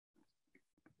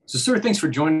So, sir, thanks for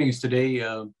joining us today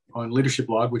on Leadership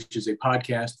Log, which is a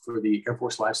podcast for the Air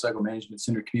Force Lifecycle Management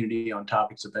Center community on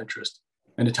topics of interest.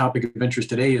 And the topic of interest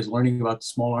today is learning about the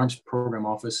Small Arms Program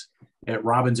Office at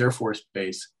Robins Air Force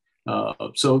Base.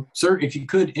 So, sir, if you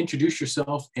could introduce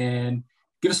yourself and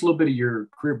give us a little bit of your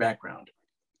career background.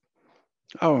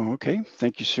 Oh, okay.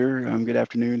 Thank you, sir. Good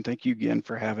afternoon. Thank you again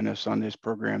for having us on this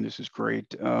program. This is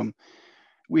great.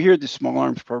 We here at the Small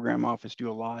Arms Program Office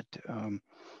do a lot.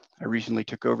 I recently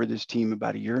took over this team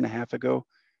about a year and a half ago.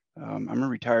 I'm a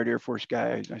retired Air Force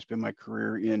guy. I spent my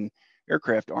career in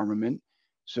aircraft armament.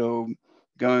 So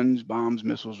guns, bombs,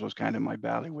 missiles was kind of my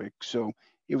bailiwick. So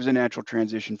it was a natural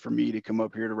transition for me to come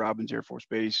up here to Robins Air Force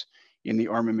Base in the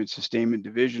Armament Sustainment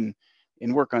Division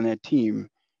and work on that team.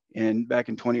 And back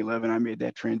in 2011, I made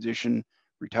that transition,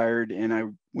 retired, and I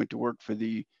went to work for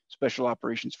the Special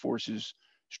Operations Forces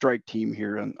strike team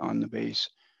here on the base,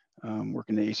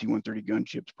 working the AC-130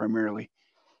 gunships primarily.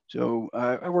 So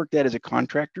I worked that as a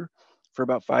contractor for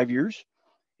about 5 years,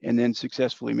 and then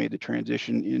successfully made the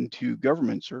transition into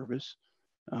government service.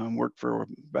 Worked for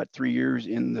about 3 years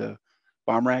in the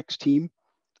bomb racks team,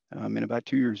 and about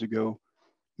 2 years ago,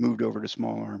 moved over to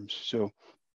Small Arms. So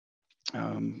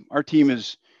our team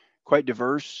is quite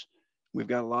diverse. We've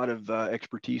got a lot of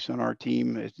expertise on our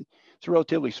team. It's a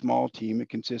relatively small team. It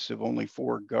consists of only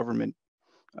 4 government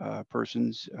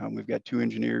persons. We've got 2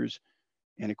 engineers,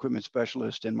 an equipment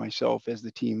specialist, and myself as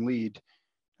the team lead.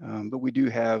 But we do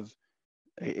have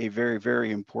a very,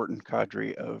 very important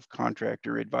cadre of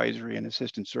contractor advisory and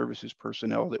assistant services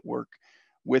personnel that work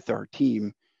with our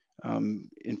team. And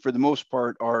for the most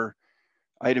part, our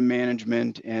item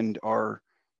management and our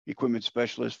equipment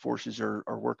specialist forces are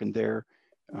working there.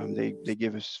 They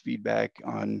give us feedback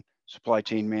on supply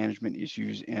chain management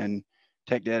issues and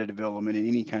tech data development and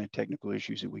any kind of technical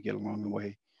issues that we get along the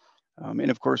way.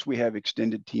 And of course, we have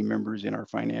extended team members in our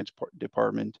finance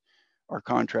department. Our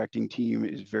contracting team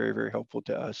is very, very helpful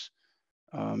to us.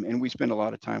 And we spend a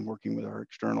lot of time working with our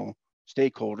external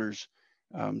stakeholders,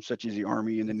 such as the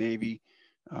Army and the Navy,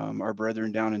 our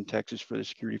brethren down in Texas for the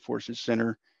Security Forces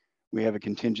Center. We have a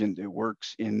contingent that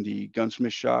works in the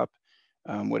gunsmith shop,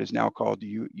 what is now called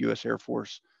the U.S. Air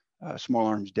Force Small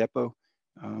Arms Depot.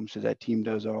 So that team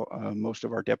does most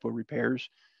of our depot repairs.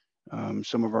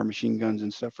 Some of our machine guns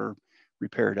and stuff are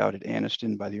repaired out at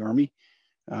Anniston by the Army.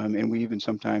 And we even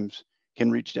sometimes can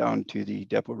reach down to the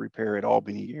depot repair at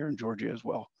Albany here in Georgia as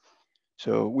well.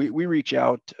 So we reach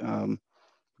out,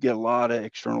 get a lot of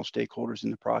external stakeholders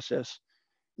in the process.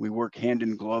 We work hand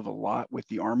in glove a lot with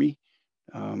the Army.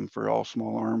 For all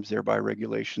small arms, they're by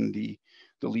regulation the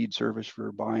lead service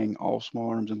for buying all small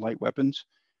arms and light weapons.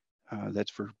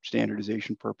 That's for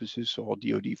standardization purposes, so all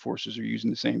DoD forces are using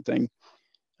the same thing.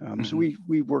 So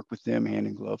we work with them hand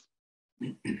in glove.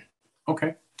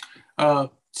 Okay.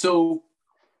 So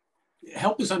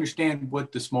help us understand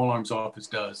what the Small Arms Office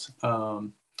does.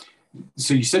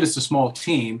 So you said it's a small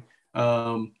team,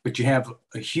 but you have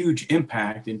a huge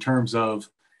impact in terms of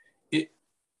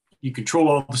you control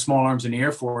all the small arms in the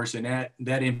Air Force, and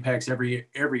that impacts every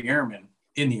airman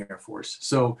in the Air Force.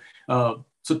 So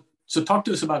talk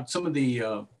to us about some of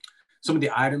the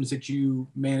items that you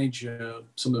manage,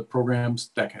 some of the programs,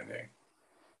 that kind of thing.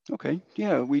 Okay,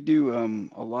 yeah, we do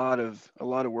a lot of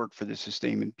work for the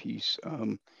sustainment piece.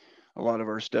 A lot of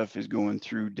our stuff is going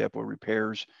through depot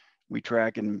repairs. We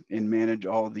track and manage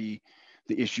all the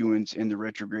issuance and the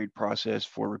retrograde process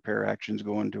for repair actions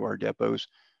going to our depots.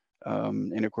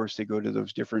 And of course, they go to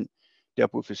those different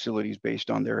depot facilities based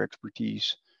on their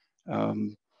expertise.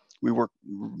 We work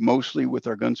mostly with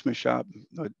our gunsmith shop,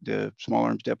 the Small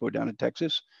Arms Depot down in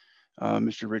Texas.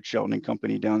 Mr. Rich Shelton and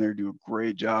company down there do a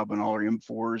great job on all our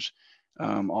M4s,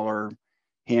 all our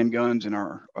handguns and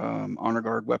our honor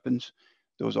guard weapons.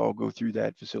 Those all go through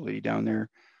that facility down there.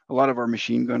 A lot of our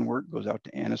machine gun work goes out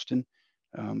to Anniston.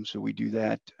 So we do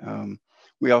that.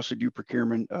 We also do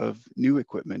procurement of new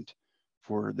equipment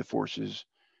for the forces.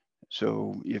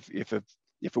 So if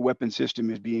a weapon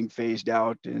system is being phased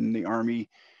out and the Army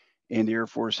and the Air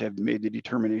Force have made the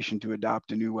determination to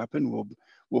adopt a new weapon,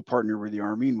 we'll partner with the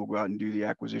Army and we'll go out and do the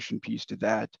acquisition piece to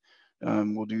that.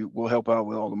 We'll help out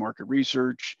with all the market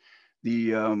research,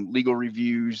 the legal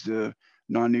reviews, the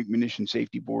non-nuke munition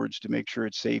safety boards to make sure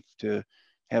it's safe to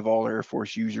have all Air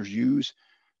Force users use.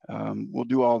 We'll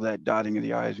do all that dotting of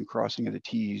the I's and crossing of the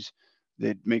T's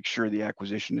that make sure the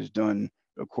acquisition is done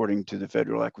according to the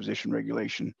federal acquisition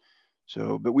regulation.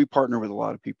 So, but we partner with a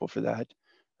lot of people for that.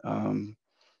 And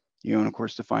of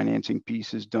course the financing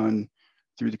piece is done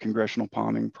through the congressional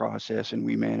palming process, and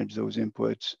we manage those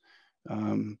inputs.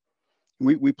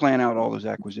 We plan out all those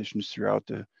acquisitions throughout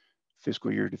the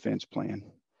fiscal year defense plan.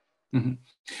 Mhm.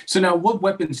 So now, what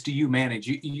weapons do you manage?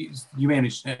 You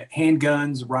manage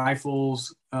handguns,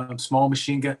 rifles, small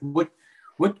machine gun.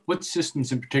 What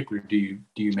systems in particular do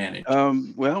you manage?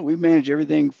 Well, we manage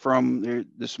everything from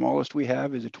the smallest we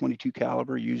have is a 22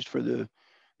 caliber used for the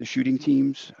shooting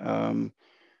teams.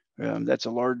 That's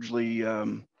a largely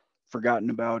forgotten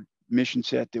about mission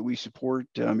set that we support.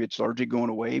 It's largely going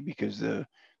away because the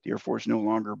Air Force no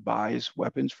longer buys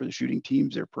weapons for the shooting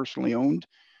teams. They're personally owned,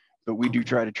 but we do Okay.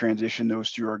 try to transition those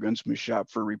through our gunsmith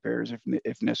shop for repairs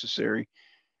if necessary.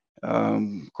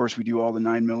 Of course, we do all the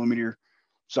 9mm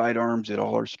sidearms that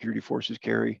all our security forces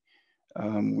carry.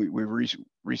 We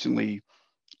recently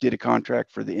did a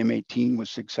contract for the M18 with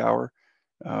Sig Sauer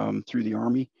through the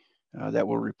Army. That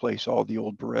will replace all the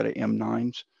old Beretta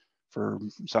M9s for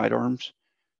sidearms.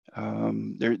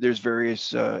 There's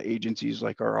various agencies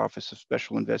like our Office of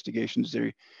Special Investigations.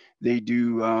 They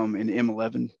do an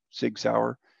M11 Sig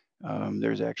Sauer.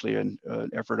 There's actually an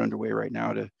effort underway right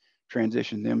now to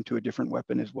transition them to a different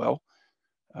weapon as well.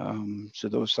 So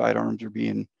those sidearms are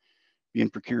being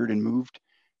procured and moved.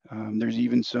 There's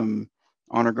even some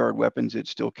honor guard weapons that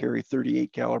still carry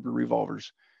 38 caliber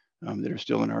revolvers that are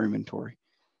still in our inventory.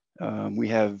 We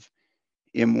have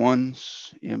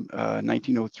M1s,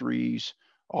 1903s,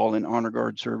 all in honor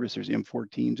guard service. There's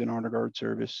M14s in honor guard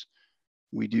service.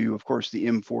 We do, of course, the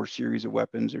M4 series of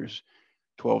weapons. There's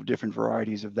 12 different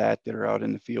varieties of that are out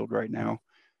in the field right now.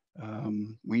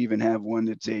 We even have one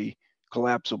that's a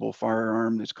collapsible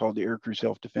firearm that's called the aircrew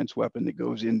self-defense weapon that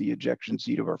goes in the ejection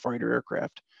seat of our fighter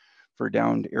aircraft for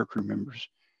downed aircrew members.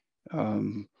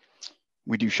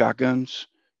 We do shotguns.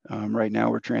 Right now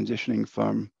we're transitioning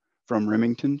from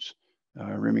Remingtons.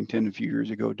 Remington a few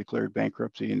years ago declared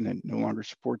bankruptcy and then no longer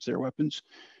supports their weapons.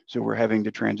 So we're having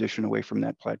to transition away from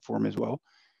that platform as well.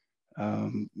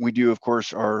 We do, of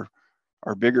course, our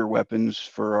bigger weapons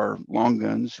for our long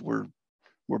guns. We're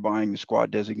buying the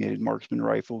squad designated marksman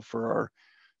rifle for our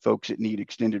folks that need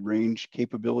extended range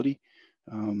capability.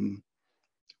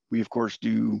 We of course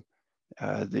do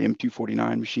the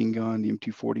M249 machine gun, the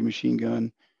M240 machine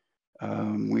gun.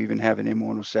 We even have an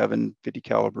M107 50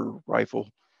 caliber rifle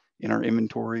in our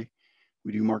inventory.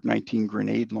 We do Mark 19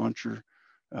 grenade launcher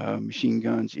machine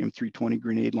guns, M320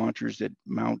 grenade launchers that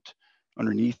mount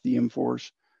underneath the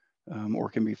M4s or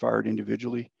can be fired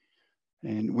individually.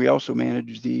 And we also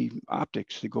manage the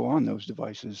optics that go on those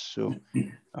devices. So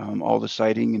all the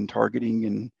sighting and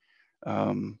targeting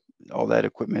and all that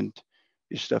equipment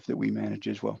is stuff that we manage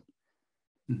as well.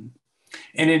 Mm-hmm.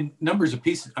 And in numbers of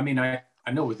pieces, I mean, I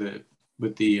know with the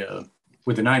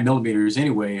 9mm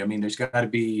anyway, I mean, there's got to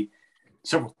be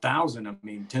several thousand. I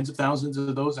mean, tens of thousands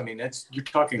of those. I mean, you're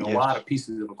talking a lot of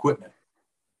pieces of equipment.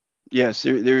 Yes,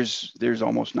 there's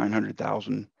almost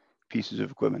 900,000 pieces of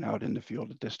equipment out in the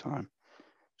field at this time.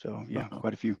 So yeah,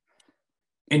 quite a few.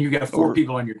 And you got four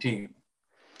people on your team.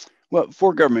 Well,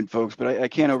 4 government folks, but I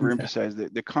can't overemphasize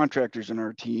that the contractors in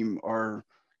our team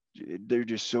they're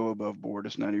just so above board.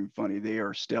 It's not even funny. They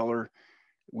are stellar.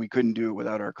 We couldn't do it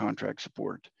without our contract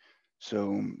support.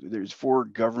 So there's 4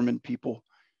 government people,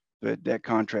 but that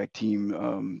contract team,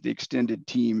 the extended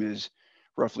team is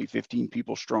roughly 15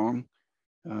 people strong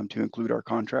to include our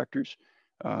contractors.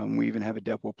 We even have a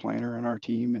depot planner on our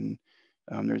team, and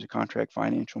there's a contract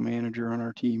financial manager on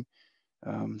our team.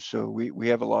 So we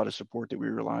have a lot of support that we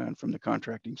rely on from the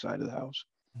contracting side of the house.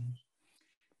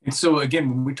 And so again,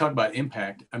 when we talk about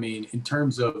impact, I mean, in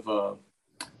terms of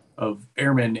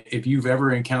airmen, if you've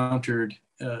ever encountered,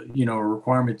 a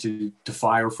requirement to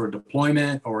fire for a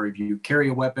deployment, or if you carry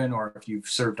a weapon, or if you've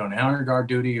served on honor guard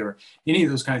duty, or any of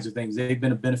those kinds of things, they've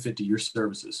been a benefit to your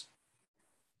services.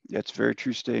 That's a very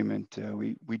true statement.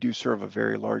 We do serve a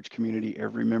very large community.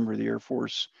 Every member of the Air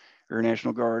Force, Air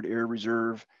National Guard, Air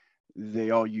Reserve,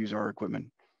 they all use our equipment,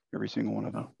 every single one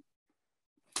of them.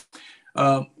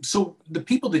 So the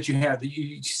people that you have,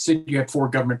 you said you have 4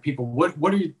 government people.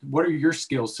 What are your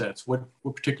skill sets? What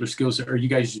particular skills are you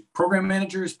guys program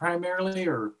managers primarily,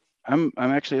 or? I'm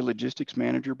actually a logistics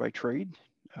manager by trade.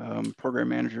 Program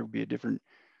manager would be a different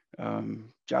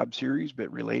job series,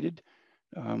 but related.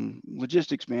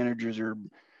 Logistics managers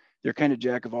they're kind of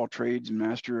jack of all trades and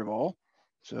master of all.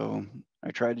 So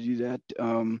I try to do that.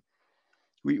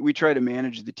 We try to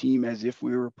manage the team as if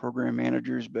we were program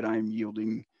managers, but I'm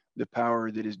yielding the power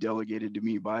that is delegated to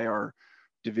me by our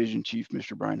division chief,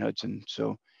 Mr. Brian Hudson.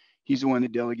 So he's the one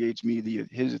that delegates me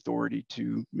his authority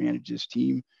to manage this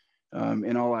team,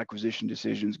 and all acquisition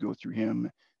decisions go through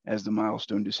him as the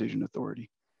milestone decision authority.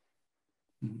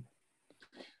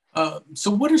 So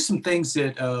what are some things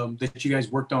that that you guys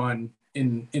worked on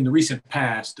in the recent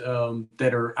past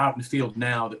that are out in the field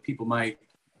now that people might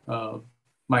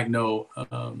know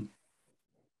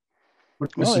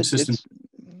What are Well, some systems?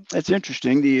 it's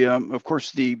interesting. Of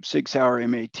course, the Sig Sauer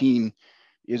M18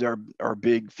 is our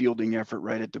big fielding effort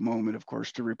right at the moment, of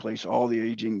course, to replace all the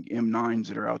aging M9s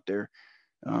that are out there.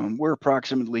 We're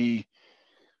approximately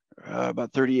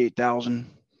about 38,000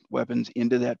 weapons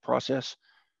into that process.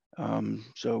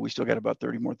 So we still got about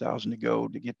 30 more thousand to go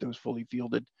to get those fully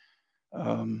fielded.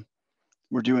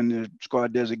 We're doing the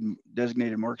squad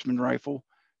designated marksman rifle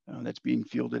that's being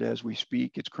fielded as we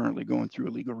speak. It's currently going through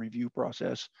a legal review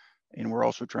process. And we're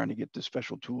also trying to get the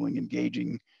special tooling and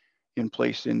gauging in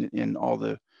place in all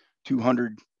the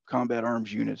 200 combat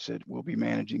arms units that will be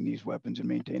managing these weapons and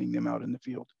maintaining them out in the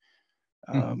field.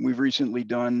 We've recently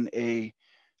done a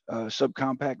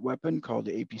subcompact weapon called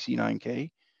the APC-9K.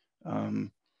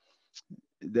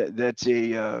 That's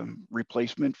a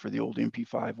replacement for the old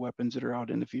MP5 weapons that are out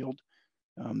in the field.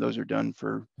 Those are done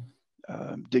for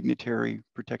dignitary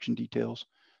protection details,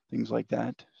 things like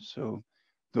that. So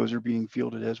those are being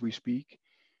fielded as we speak.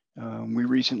 We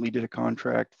recently did a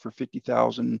contract for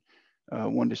 50,000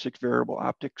 1-to-6 variable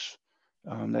optics.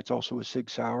 That's also a Sig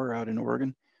Sauer out in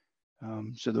Oregon.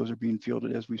 So those are being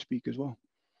fielded as we speak as well.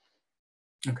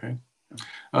 Okay.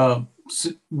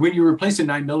 So when you replace the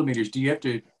 9mm, do you have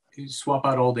to swap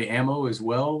out all the ammo as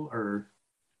well, or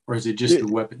is it just the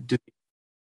weapon?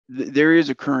 There is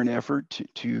a current effort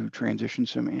to transition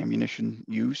some ammunition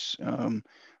use.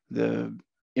 The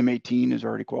M18 is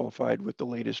already qualified with the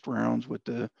latest rounds with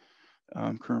the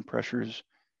current pressures.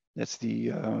 That's the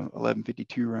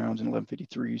 1152 rounds and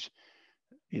 1153s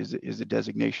is the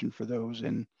designation for those,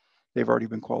 and they've already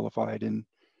been qualified and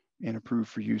approved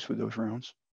for use with those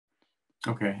rounds.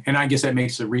 Okay, and I guess that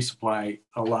makes the resupply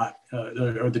a lot,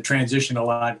 or the transition a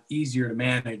lot easier to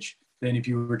manage than if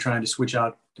you were trying to switch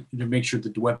out to make sure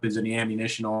that the weapons and the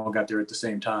ammunition all got there at the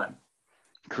same time.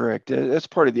 Correct. That's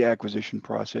part of the acquisition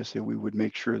process, that we would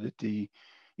make sure that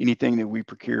anything that we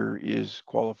procure is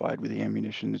qualified with the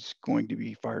ammunition that's going to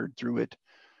be fired through it.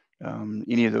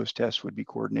 Any of those tests would be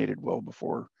coordinated well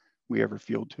before we ever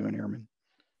field to an airman.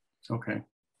 Okay.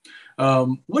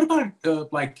 What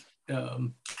about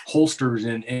holsters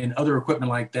and other equipment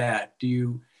like that? Do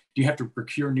you have to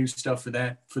procure new stuff for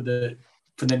that for the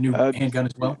new handgun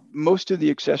as well? Most of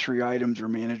the accessory items are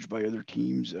managed by other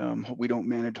teams. We don't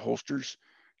manage holsters.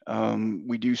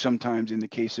 We do sometimes in the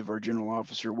case of our general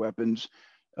officer weapons.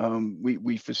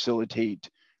 We facilitate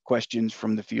questions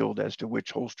from the field as to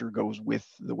which holster goes with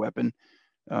the weapon,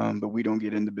 but we don't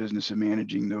get in the business of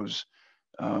managing those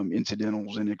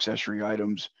incidentals and accessory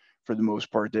items. For the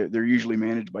most part, they're usually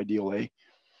managed by DLA.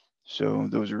 So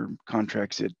those are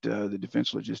contracts that the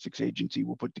Defense Logistics Agency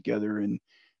will put together and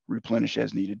replenish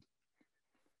as needed.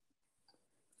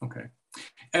 Okay.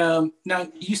 Now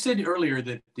you said earlier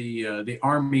that the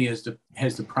Army has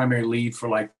the primary lead for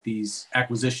like these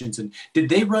acquisitions, and did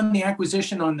they run the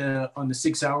acquisition on the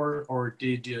 6 Sauer, or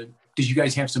did you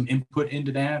guys have some input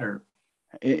into that? Or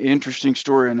interesting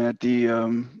story on that.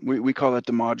 We call that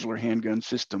the modular handgun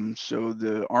system. So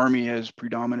the Army has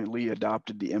predominantly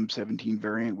adopted the M17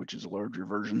 variant, which is a larger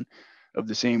version of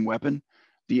the same weapon.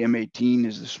 The M18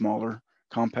 is the smaller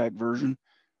compact version.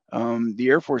 The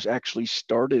Air Force actually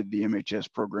started the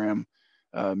MHS program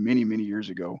many years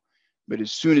ago, but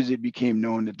as soon as it became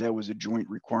known that that was a joint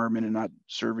requirement and not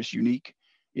service unique,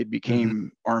 it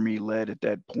became Army led at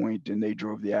that point, and they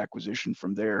drove the acquisition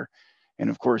from there. And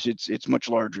of course, it's much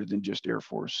larger than just Air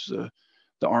Force.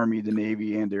 The Army, the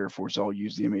Navy, and the Air Force all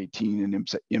use the M18 and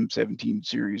M17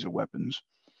 series of weapons.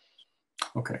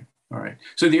 Okay. All right.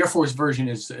 So the Air Force version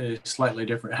is slightly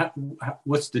different.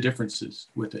 What's the differences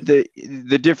with it?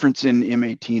 The difference in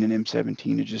M18 and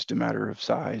M17 is just a matter of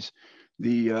size.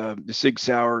 The Sig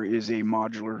Sauer is a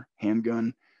modular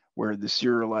handgun, where the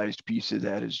serialized piece of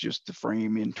that is just the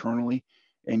frame internally,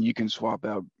 and you can swap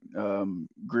out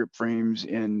grip frames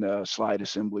and slide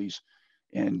assemblies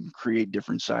and create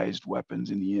different sized weapons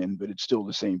in the end, but it's still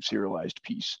the same serialized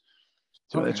piece.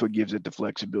 So okay. That's what gives it the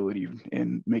flexibility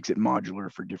and makes it modular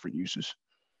for different uses.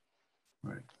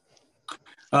 Right.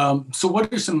 So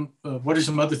what are some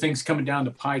other things coming down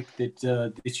the pike that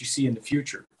you see in the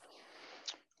future?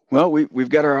 Well, we've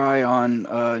got our eye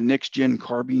on next gen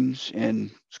carbines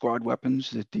and squad weapons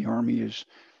that the Army is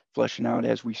fleshing out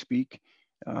as we speak.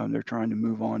 They're trying to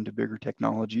move on to bigger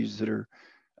technologies that are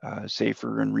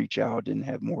safer and reach out and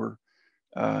have more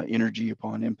energy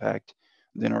upon impact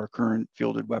than our current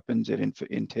fielded weapons. It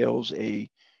entails a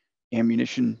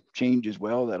ammunition change as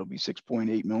well. That'll be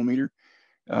 6.8 millimeter.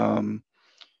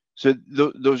 So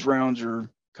those rounds are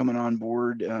coming on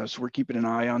board. So we're keeping an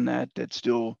eye on that. That's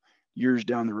still years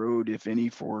down the road, if any,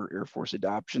 for Air Force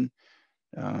adoption.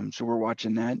 So we're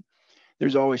watching that.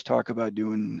 There's always talk about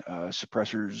doing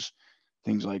suppressors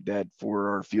things like that for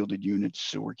our fielded units.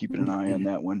 So we're keeping an eye on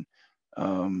that one.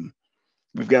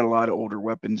 We've got a lot of older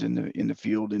weapons in the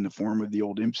field in the form of the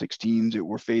old M16s that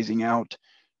we're phasing out,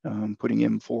 putting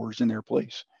M4s in their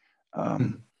place.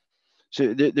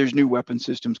 So there's new weapon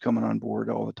systems coming on board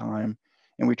all the time,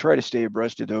 and we try to stay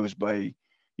abreast of those by,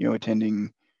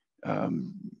 attending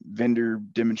vendor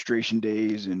demonstration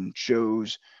days and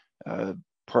shows.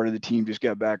 Part of the team just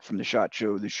got back from the SHOT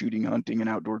Show, the Shooting, Hunting, and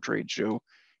Outdoor Trade Show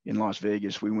in Las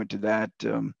Vegas. We went to that.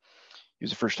 It was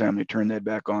the first time they turned that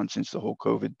back on since the whole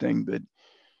COVID thing, but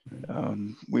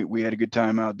we had a good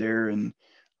time out there, and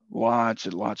lots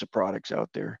and lots of products out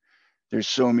there. There's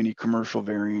so many commercial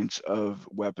variants of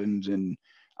weapons and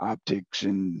optics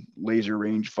and laser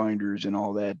range finders and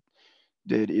all that,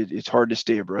 it's hard to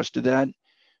stay abreast of that,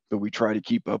 but we try to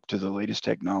keep up to the latest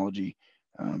technology.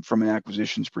 From an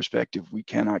acquisitions perspective, we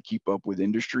cannot keep up with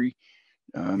industry.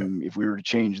 If we were to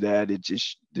change that, it's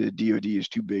just the DoD is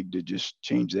too big to just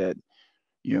change that,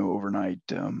 overnight.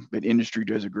 But industry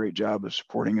does a great job of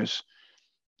supporting us.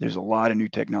 There's a lot of new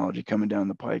technology coming down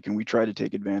the pike, and we try to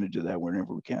take advantage of that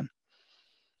whenever we can.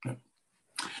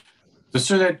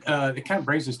 So that kind of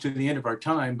brings us to the end of our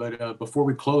time. But before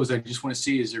we close, I just want to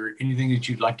see, is there anything that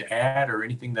you'd like to add or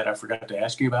anything that I forgot to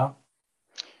ask you about?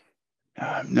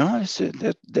 No,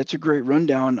 that's a great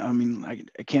rundown. I mean,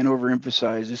 I can't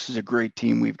overemphasize, this is a great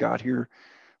team we've got here.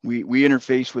 We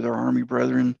interface with our Army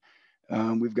brethren.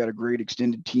 We've got a great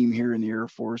extended team here in the Air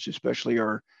Force, especially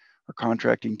our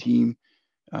contracting team,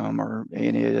 our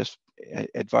ANAS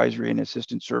advisory and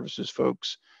assistance services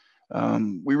folks.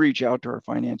 We reach out to our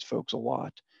finance folks a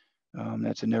lot.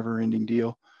 That's a never-ending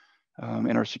deal.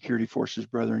 And our security forces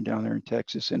brethren down there in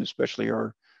Texas, and especially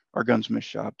our gunsmith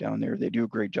shop down there, they do a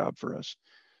great job for us.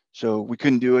 So we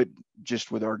couldn't do it just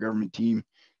with our government team.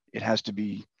 It has to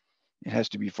be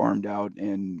farmed out,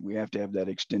 and we have to have that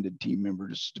extended team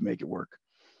members to make it work.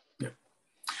 Yeah.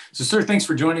 So, sir, thanks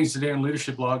for joining us today on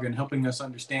Leadership Log and helping us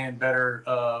understand better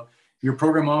your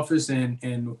program office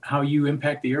and how you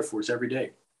impact the Air Force every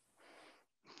day.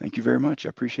 Thank you very much. I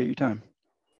appreciate your time.